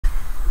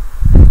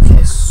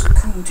Yes,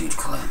 cool dude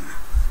Clem.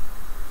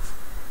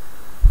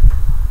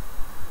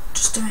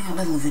 Just doing a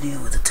little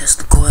video with a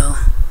tester coil.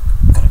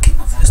 Gotta keep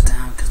my voice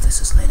down because this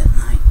is late at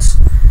night.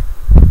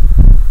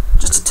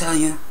 Just to tell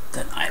you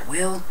that I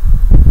will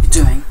be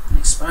doing an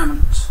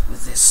experiment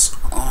with this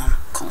on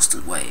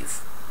constant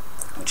wave,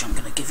 which I'm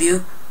gonna give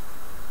you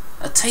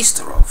a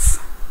taster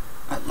of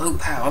at low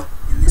power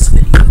in this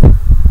video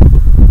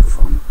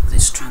from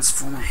this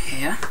transformer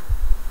here.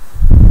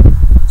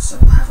 So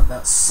we'll have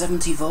about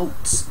 70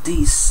 volts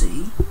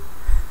DC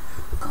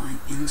going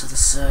into the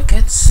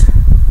circuit,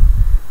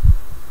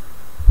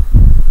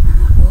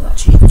 and that will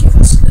actually give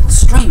us a little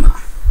streamer.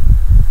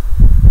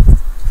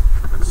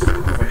 So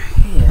over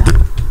here,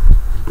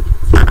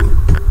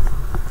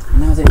 I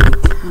know that you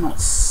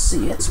cannot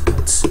see it,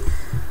 but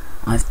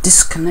I've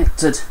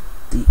disconnected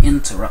the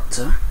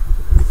interrupter.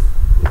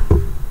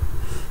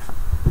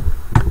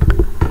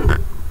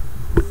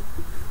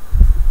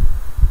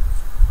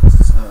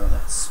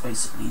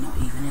 Basically not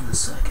even in the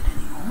circuit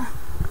anymore.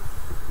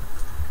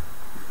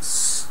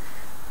 Let's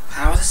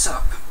power this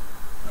up.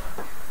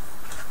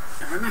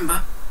 Now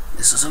remember,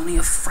 this is only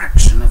a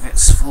fraction of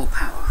its full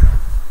power,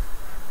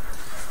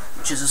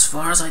 which is as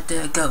far as I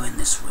dare go in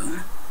this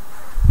room.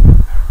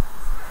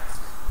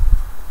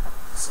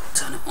 So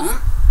turn it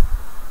on.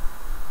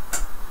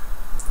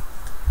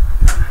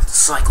 I have to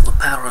cycle the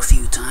power a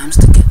few times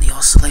to get the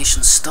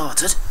oscillation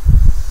started.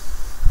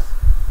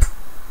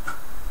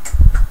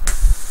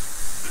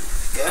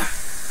 Go.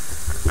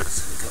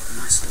 So we've got a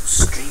nice little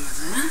streamer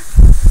there.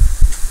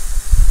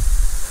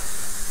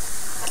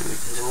 And we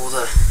can do all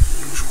the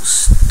usual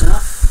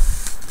stuff.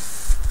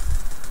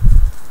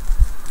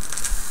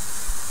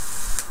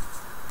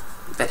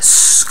 I bet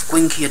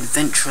Squinky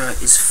Adventurer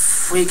is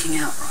freaking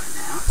out right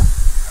now.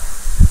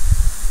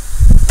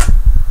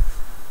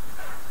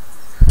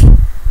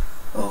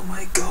 Oh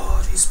my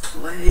god, he's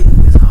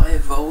playing with high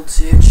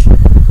voltage.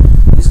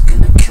 He's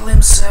gonna kill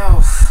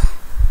himself.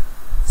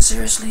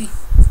 Seriously?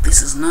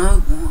 This is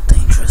no more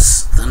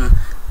dangerous than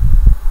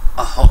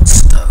a hot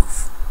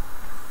stove.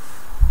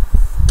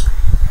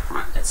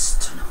 Right, let's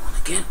turn it on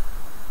again.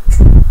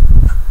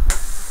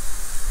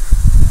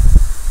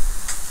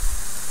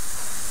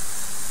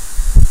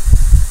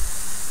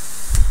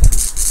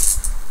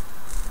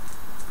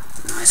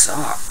 Nice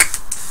arc.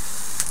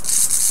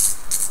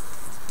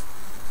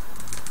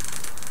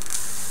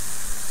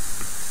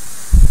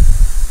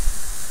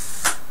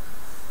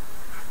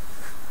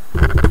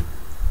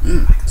 I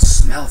can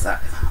smell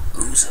that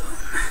ozone.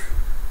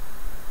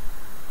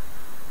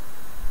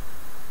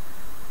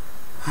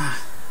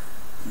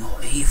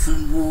 Not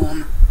even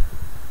warm.